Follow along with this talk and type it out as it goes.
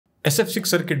SF6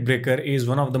 circuit breaker is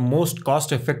one of the most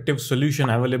cost-effective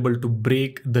solution available to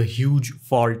break the huge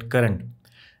fault current.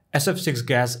 SF6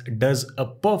 gas does a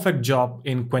perfect job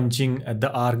in quenching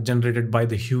the arc generated by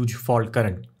the huge fault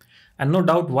current. And no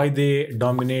doubt why they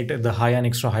dominate the high and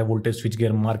extra high voltage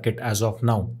switchgear market as of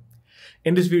now.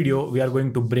 In this video, we are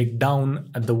going to break down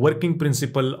the working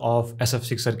principle of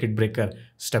SF6 circuit breaker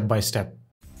step by step.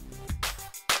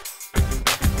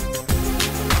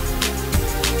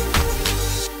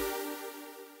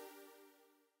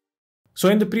 So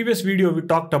in the previous video, we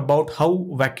talked about how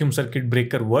vacuum circuit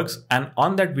breaker works. And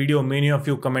on that video, many of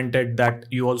you commented that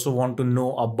you also want to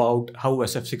know about how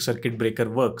SF6 circuit breaker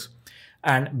works.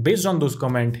 And based on those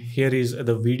comments, here is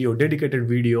the video, dedicated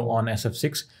video on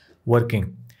SF6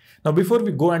 working. Now, before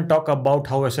we go and talk about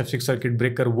how SF6 circuit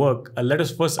breaker work, let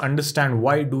us first understand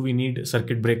why do we need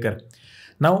circuit breaker.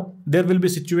 Now, there will be a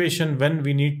situation when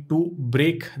we need to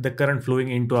break the current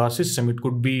flowing into our system. It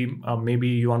could be maybe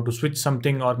you want to switch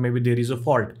something, or maybe there is a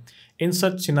fault. In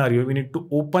such scenario, we need to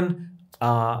open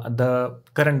the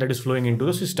current that is flowing into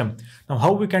the system. Now,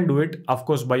 how we can do it? Of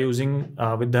course, by using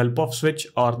with the help of switch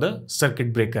or the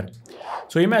circuit breaker.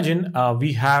 So imagine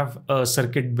we have a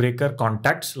circuit breaker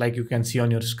contacts like you can see on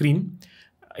your screen.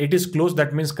 It is closed,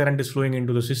 that means current is flowing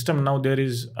into the system. Now there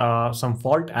is some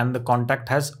fault and the contact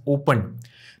has opened.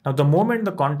 Now the moment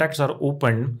the contacts are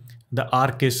open, the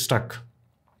arc is stuck.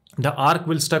 The arc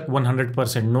will stuck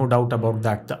 100%, no doubt about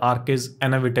that. The arc is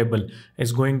inevitable.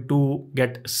 It's going to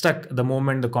get stuck the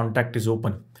moment the contact is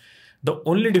open. The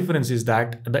only difference is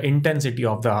that the intensity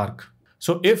of the arc.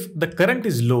 So if the current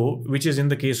is low, which is in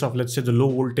the case of, let's say, the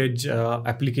low voltage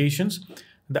applications,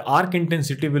 the arc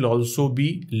intensity will also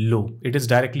be low. It is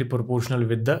directly proportional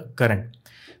with the current.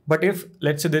 But if,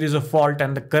 let's say, there is a fault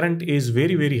and the current is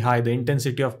very, very high, the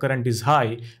intensity of current is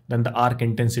high, then the arc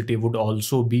intensity would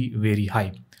also be very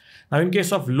high. Now, in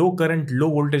case of low current, low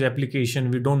voltage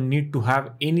application, we don't need to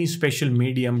have any special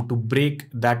medium to break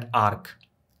that arc,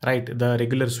 right? The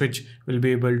regular switch will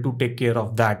be able to take care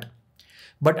of that.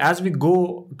 But as we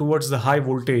go towards the high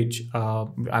voltage,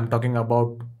 I'm talking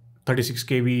about 36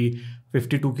 kV,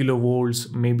 52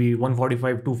 kilovolts, maybe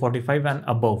 145, 245 and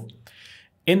above.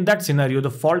 In that scenario, the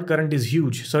fault current is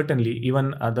huge. Certainly,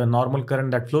 even the normal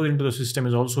current that flows into the system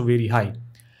is also very high.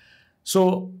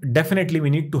 So definitely we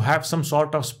need to have some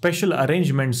sort of special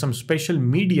arrangement, some special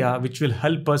media which will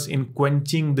help us in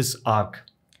quenching this arc.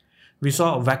 We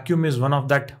saw vacuum is one of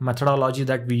that methodology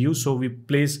that we use. So we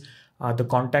place the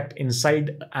contact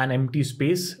inside an empty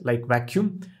space like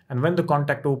vacuum. And when the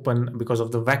contact open, because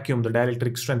of the vacuum, the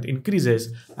dielectric strength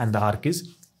increases and the arc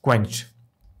is quenched.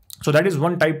 So that is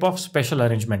one type of special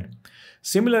arrangement.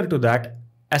 Similar to that,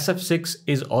 SF6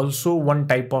 is also one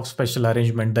type of special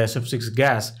arrangement. The SF6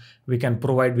 gas we can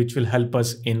provide, which will help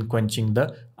us in quenching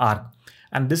the arc.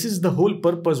 And this is the whole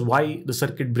purpose why the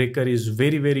circuit breaker is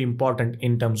very, very important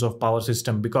in terms of power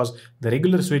system, because the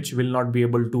regular switch will not be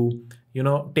able to,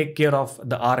 take care of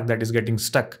the arc that is getting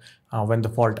stuck when the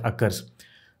fault occurs.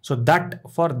 So that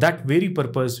for that very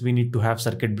purpose, we need to have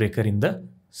circuit breaker in the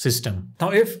system. Now,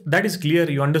 if that is clear,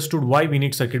 you understood why we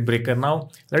need circuit breaker. Now,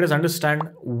 let us understand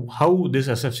how this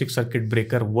SF6 circuit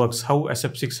breaker works, how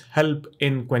SF6 help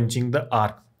in quenching the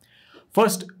arc.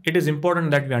 First, it is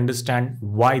important that we understand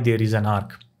why there is an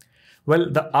arc.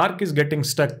 Well, the arc is getting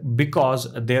stuck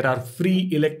because there are free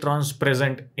electrons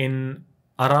present in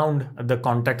around the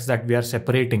contacts that we are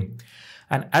separating.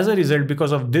 And as a result,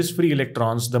 because of these free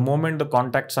electrons, the moment the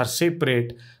contacts are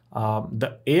separate,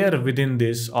 the air within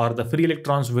this or the free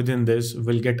electrons within this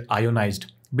will get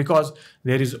ionized, because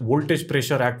there is voltage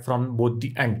pressure act from both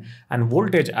the end. And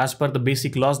voltage, as per the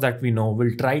basic laws that we know,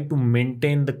 will try to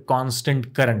maintain the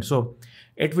constant current. So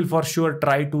it will for sure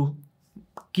try to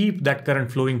keep that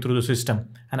current flowing through the system.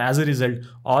 And as a result,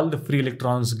 all the free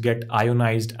electrons get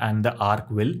ionized and the arc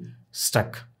will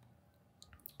stuck.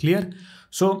 Clear?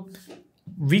 So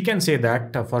we can say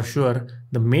that for sure,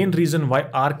 the main reason why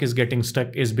arc is getting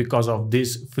stuck is because of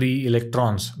these free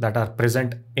electrons that are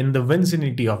present in the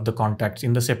vicinity of the contacts,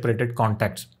 in the separated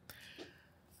contacts.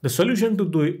 The solution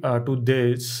to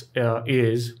this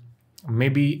is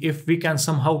maybe if we can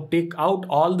somehow take out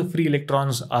all the free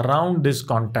electrons around these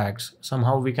contacts,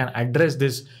 somehow we can address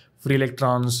these free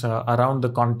electrons around the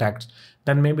contacts,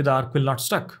 then maybe the arc will not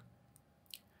stuck.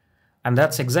 And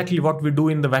that's exactly what we do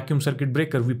in the vacuum circuit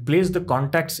breaker. We place the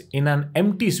contacts in an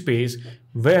empty space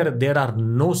where there are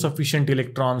no sufficient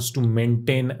electrons to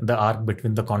maintain the arc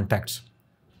between the contacts.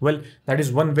 Well, that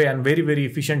is one way and very, very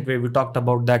efficient way. We talked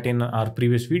about that in our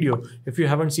previous video. If you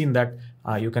haven't seen that,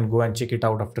 you can go and check it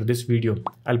out after this video.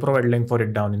 I'll provide a link for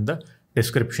it down in the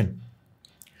description.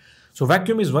 So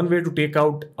vacuum is one way to take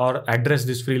out or address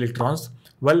these free electrons.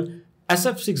 Well,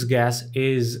 SF6 gas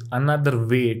is another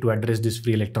way to address these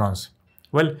free electrons.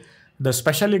 Well, the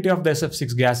specialty of the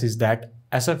SF6 gas is that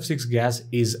SF6 gas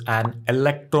is an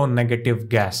electronegative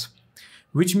gas,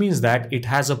 which means that it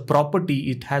has a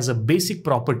basic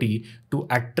property to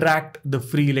attract the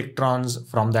free electrons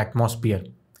from the atmosphere.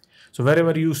 So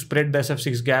wherever you spread the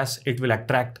SF6 gas, it will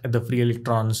attract the free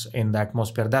electrons in the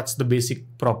atmosphere. That's the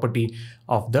basic property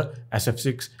of the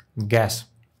SF6 gas.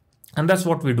 And that's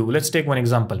what we do. Let's take one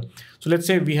example. So let's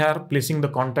say we are placing the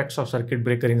contacts of circuit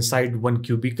breaker inside one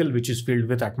cubicle, which is filled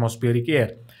with atmospheric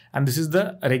air. And this is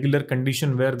the regular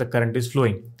condition where the current is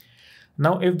flowing.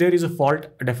 Now, if there is a fault,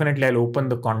 definitely I'll open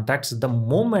the contacts. The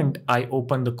moment I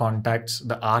open the contacts,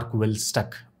 the arc will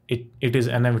stuck. It is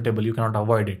inevitable. You cannot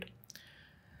avoid it.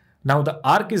 Now, the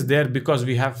arc is there because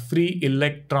we have free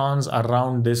electrons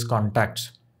around these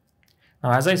contacts.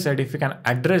 Now, as I said, if we can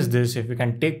address this, if we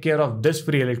can take care of this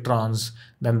free electrons,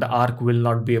 then the arc will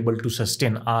not be able to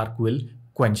sustain. Arc will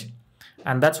quench.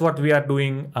 And that's what we are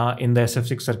doing in the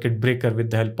SF6 circuit breaker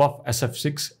with the help of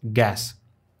SF6 gas.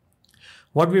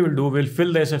 What we will do, we'll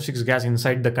fill the SF6 gas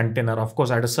inside the container, of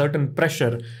course, at a certain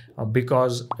pressure,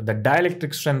 because the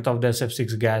dielectric strength of the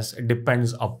SF6 gas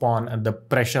depends upon the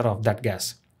pressure of that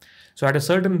gas. So at a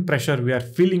certain pressure, we are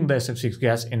filling the SF6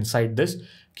 gas inside this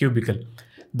cubicle.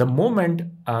 The moment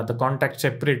the contact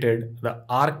separated, the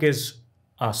arc is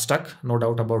stuck, no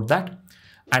doubt about that.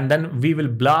 And then we will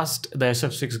blast the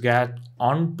SF6 gas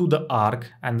onto the arc,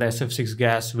 and the SF6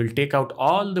 gas will take out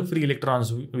all the free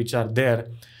electrons which are there.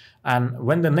 And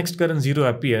when the next current zero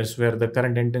appears, where the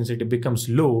current intensity becomes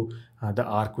low, the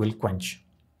arc will quench.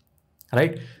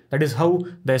 Right? That is how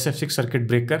the SF6 circuit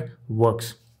breaker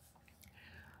works.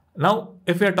 Now,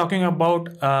 if we are talking about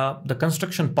the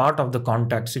construction part of the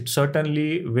contacts, it's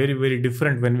certainly very, very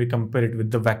different when we compare it with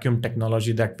the vacuum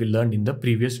technology that we learned in the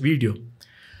previous video.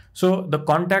 So the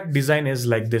contact design is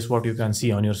like this, what you can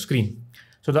see on your screen.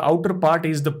 So the outer part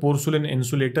is the porcelain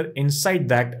insulator. Inside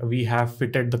that, we have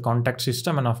fitted the contact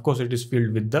system, and of course it is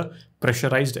filled with the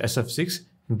pressurized SF6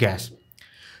 gas.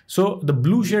 So the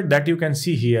blue shade that you can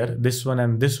see here, this one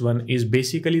and this one, is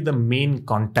basically the main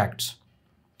contacts,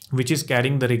 which is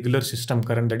carrying the regular system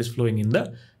current that is flowing in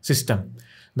the system.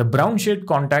 The brown shade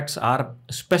contacts are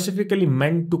specifically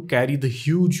meant to carry the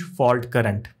huge fault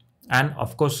current. And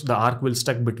of course, the arc will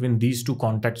stuck between these two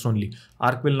contacts only.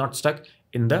 Arc will not stuck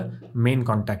in the main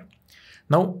contact.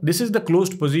 Now, this is the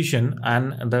closed position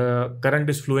and the current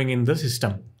is flowing in the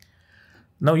system.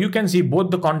 Now you can see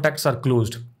both the contacts are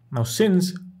closed. Now,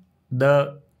 since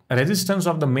the resistance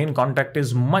of the main contact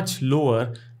is much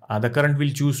lower, the current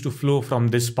will choose to flow from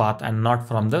this path and not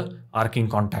from the arcing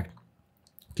contact.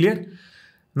 Clear?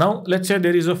 Now, let's say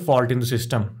there is a fault in the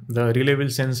system. The relay will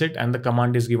sense it and the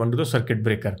command is given to the circuit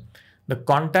breaker. The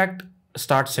contact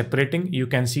starts separating. You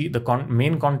can see the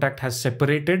main contact has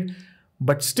separated,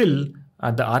 but still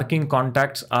the arcing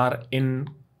contacts are in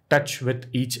touch with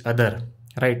each other,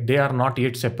 right? They are not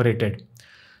yet separated.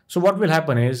 So what will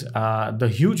happen is the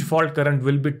huge fault current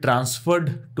will be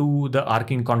transferred to the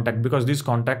arcing contact because these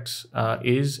contacts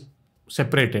is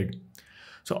separated.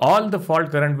 So all the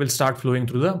fault current will start flowing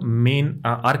through the main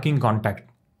arcing contact.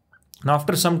 Now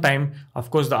after some time, of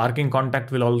course, the arcing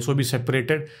contact will also be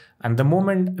separated. And the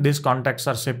moment these contacts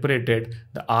are separated,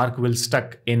 the arc will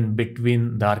stuck in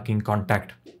between the arcing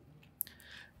contact.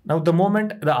 Now the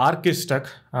moment the arc is stuck,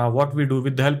 what we do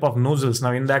with the help of nozzles,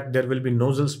 now in that there will be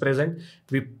nozzles present,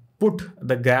 we put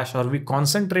the gas or we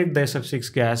concentrate the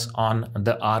SF6 gas on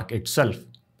the arc itself.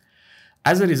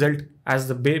 As a result,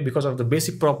 because of the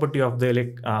basic property of the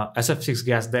SF6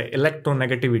 gas, the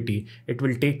electronegativity, it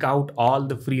will take out all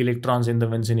the free electrons in the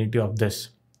vicinity of this.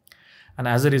 And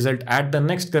as a result, at the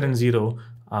next current zero,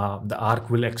 the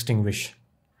arc will extinguish,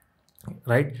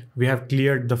 right? We have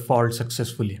cleared the fault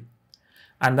successfully.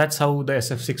 And that's how the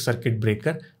SF6 circuit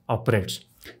breaker operates.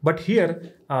 But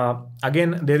here,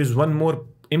 again, there is one more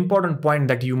important point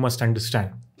that you must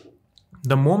understand.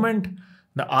 The moment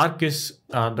the arc is,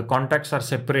 the contacts are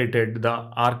separated, the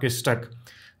arc is stuck,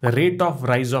 the rate of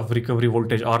rise of recovery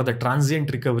voltage or the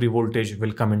transient recovery voltage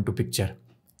will come into picture.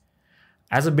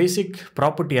 As a basic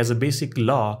property, as a basic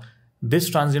law, this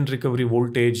transient recovery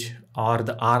voltage or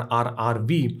the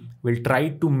RRRV will try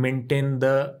to maintain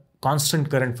the constant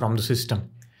current from the system.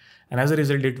 And as a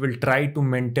result, it will try to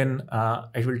maintain,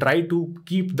 it will try to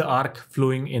keep the arc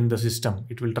flowing in the system.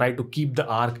 It will try to keep the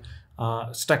arc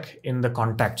stuck in the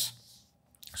contacts.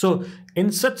 So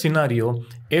in such scenario,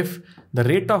 if the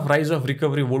rate of rise of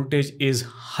recovery voltage is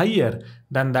higher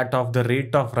than that of the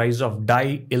rate of rise of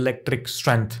dielectric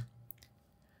strength,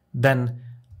 then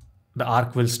the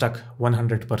arc will stuck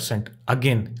 100%.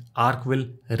 Again, arc will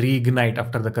reignite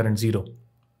after the current zero.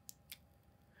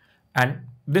 And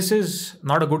this is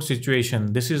not a good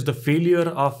situation. This is the failure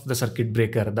of the circuit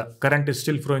breaker. The current is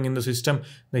still flowing in the system.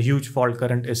 The huge fault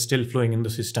current is still flowing in the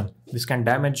system. This can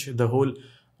damage the whole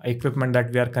equipment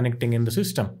that we are connecting in the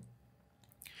system.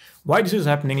 Why this is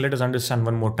happening, let us understand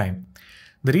one more time.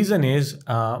 The reason is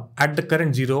at the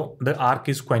current zero, the arc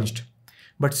is quenched.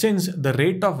 But since the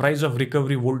rate of rise of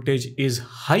recovery voltage is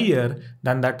higher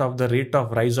than that of the rate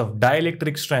of rise of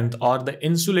dielectric strength or the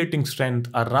insulating strength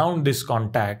around this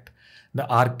contact, the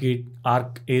arc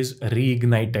is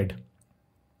reignited.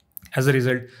 As a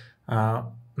result,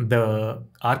 the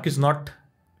arc is not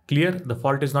clear, the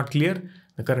fault is not clear,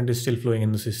 the current is still flowing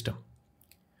in the system.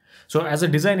 So as a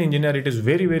design engineer, it is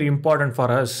very, very important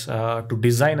for us to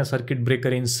design a circuit breaker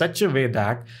in such a way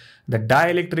that the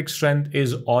dielectric strength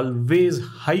is always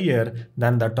higher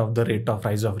than that of the rate of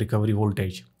rise of recovery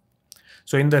voltage.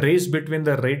 So in the race between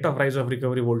the rate of rise of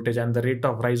recovery voltage and the rate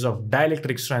of rise of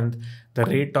dielectric strength, the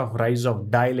rate of rise of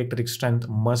dielectric strength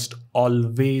must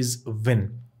always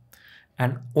win.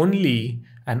 And only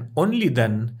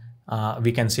then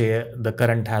we can say the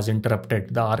current has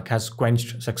interrupted, the arc has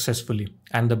quenched successfully,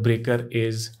 and the breaker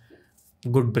is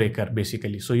good breaker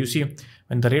basically. So you see,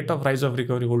 when the rate of rise of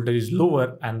recovery voltage is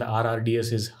lower and the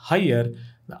RRDS is higher,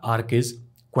 the arc is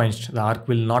quenched. The arc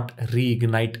will not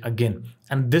reignite again.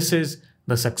 And this is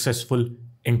the successful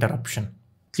interruption.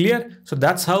 Clear? So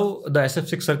that's how the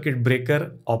SF6 circuit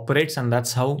breaker operates, and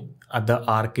that's how the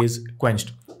arc is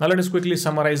quenched. Now let us quickly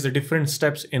summarize the different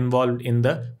steps involved in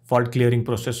the fault clearing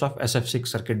process of SF6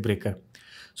 circuit breaker.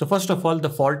 So first of all, the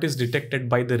fault is detected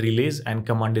by the relays and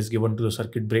command is given to the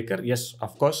circuit breaker. Yes,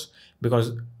 of course,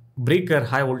 because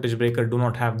high voltage breaker do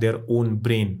not have their own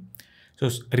brain. So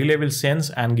relay will sense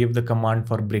and give the command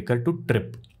for breaker to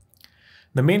trip.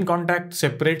 The main contact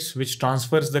separates, which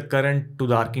transfers the current to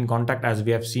the arcing contact, as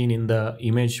we have seen in the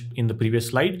image in the previous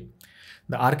slide.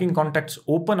 The arcing contacts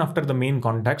open after the main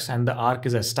contacts and the arc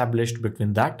is established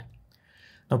between that.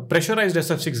 Now pressurized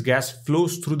SF6 gas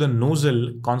flows through the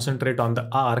nozzle, concentrate on the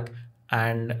arc,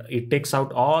 and it takes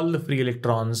out all the free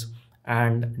electrons,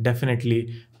 and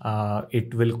definitely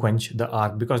it will quench the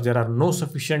arc because there are no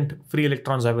sufficient free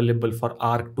electrons available for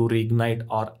arc to reignite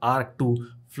or arc to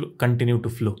continue to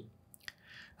flow.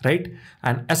 Right?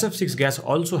 And SF6 gas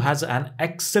also has an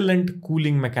excellent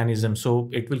cooling mechanism. So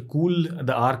it will cool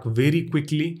the arc very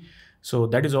quickly. So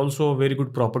that is also a very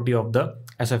good property of the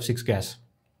SF6 gas.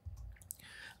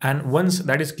 And once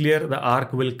that is clear, the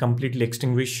arc will completely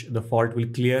extinguish, the fault will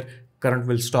clear, current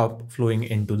will stop flowing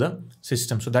into the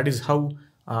system. So that is how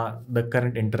the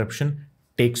current interruption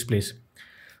takes place.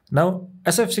 Now,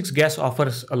 SF6 gas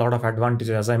offers a lot of advantages.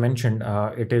 As I mentioned,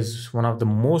 it is one of the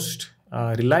most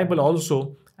reliable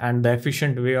also and the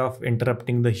efficient way of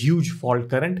interrupting the huge fault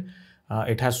current.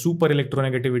 It has super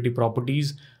electronegativity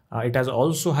properties. It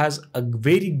also has a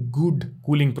very good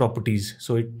cooling properties.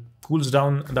 So it cools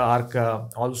down the arc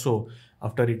also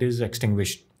after it is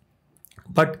extinguished.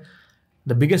 But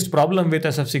the biggest problem with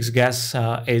SF6 gas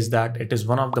is that it is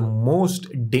one of the most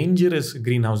dangerous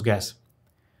greenhouse gas.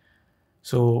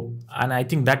 So, and I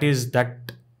think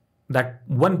that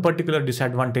one particular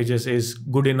disadvantage is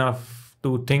good enough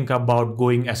to think about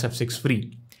going SF6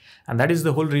 free. And that is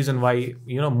the whole reason why,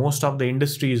 most of the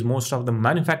industries, most of the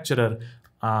manufacturer,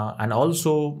 and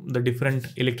also the different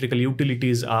electrical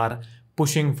utilities are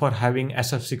pushing for having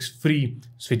SF6 free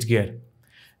switchgear.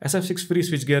 SF6 free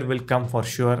switchgear will come for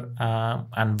sure,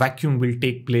 and vacuum will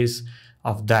take place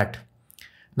of that.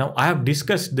 Now, I have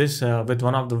discussed this with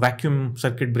one of the vacuum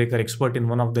circuit breaker expert in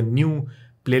one of the new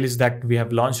playlists that we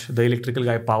have launched, the Electrical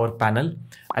Guy Power Panel.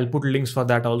 I'll put links for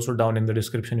that also down in the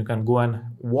description. You can go and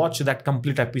watch that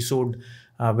complete episode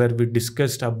where we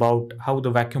discussed about how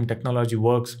the vacuum technology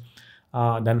works,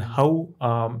 then how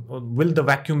will the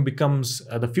vacuum becomes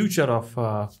the future of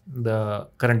the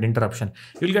current interruption.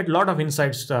 You'll get a lot of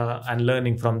insights and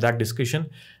learning from that discussion.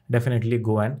 Definitely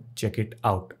go and check it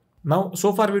out. Now,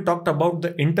 so far we talked about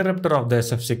the interrupter of the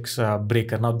SF6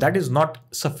 breaker. Now, that is not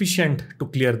sufficient to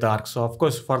clear the arc. So, of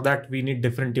course, for that we need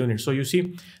different units. So, you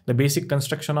see the basic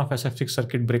construction of SF6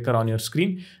 circuit breaker on your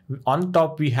screen. On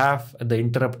top, we have the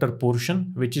interrupter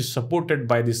portion, which is supported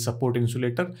by this support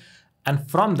insulator. And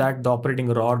from that, the operating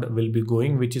rod will be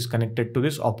going, which is connected to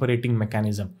this operating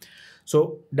mechanism.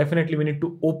 So, definitely we need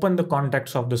to open the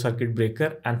contacts of the circuit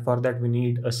breaker. And for that, we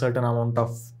need a certain amount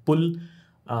of pull,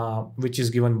 which is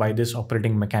given by this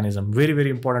operating mechanism. Very, very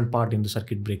important part in the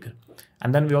circuit breaker.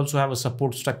 And then we also have a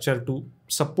support structure to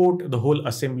support the whole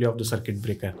assembly of the circuit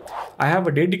breaker. I have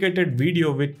a dedicated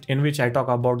video in which I talk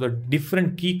about the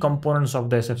different key components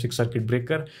of the SF6 circuit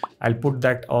breaker. I'll put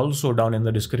that also down in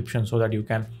the description so that you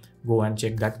can go and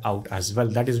check that out as well.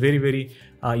 That is very, very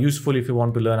useful if you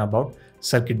want to learn about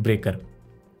circuit breaker.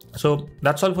 So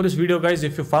that's all for this video, guys.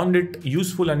 If you found it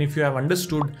useful and if you have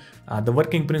understood the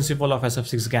working principle of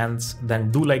SF6 GaNs, then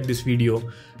do like this video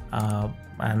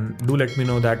and do let me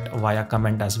know that via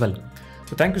comment as well.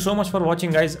 So thank you so much for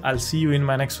watching, guys. I'll see you in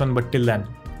my next one, but till then,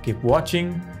 keep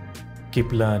watching,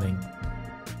 keep learning.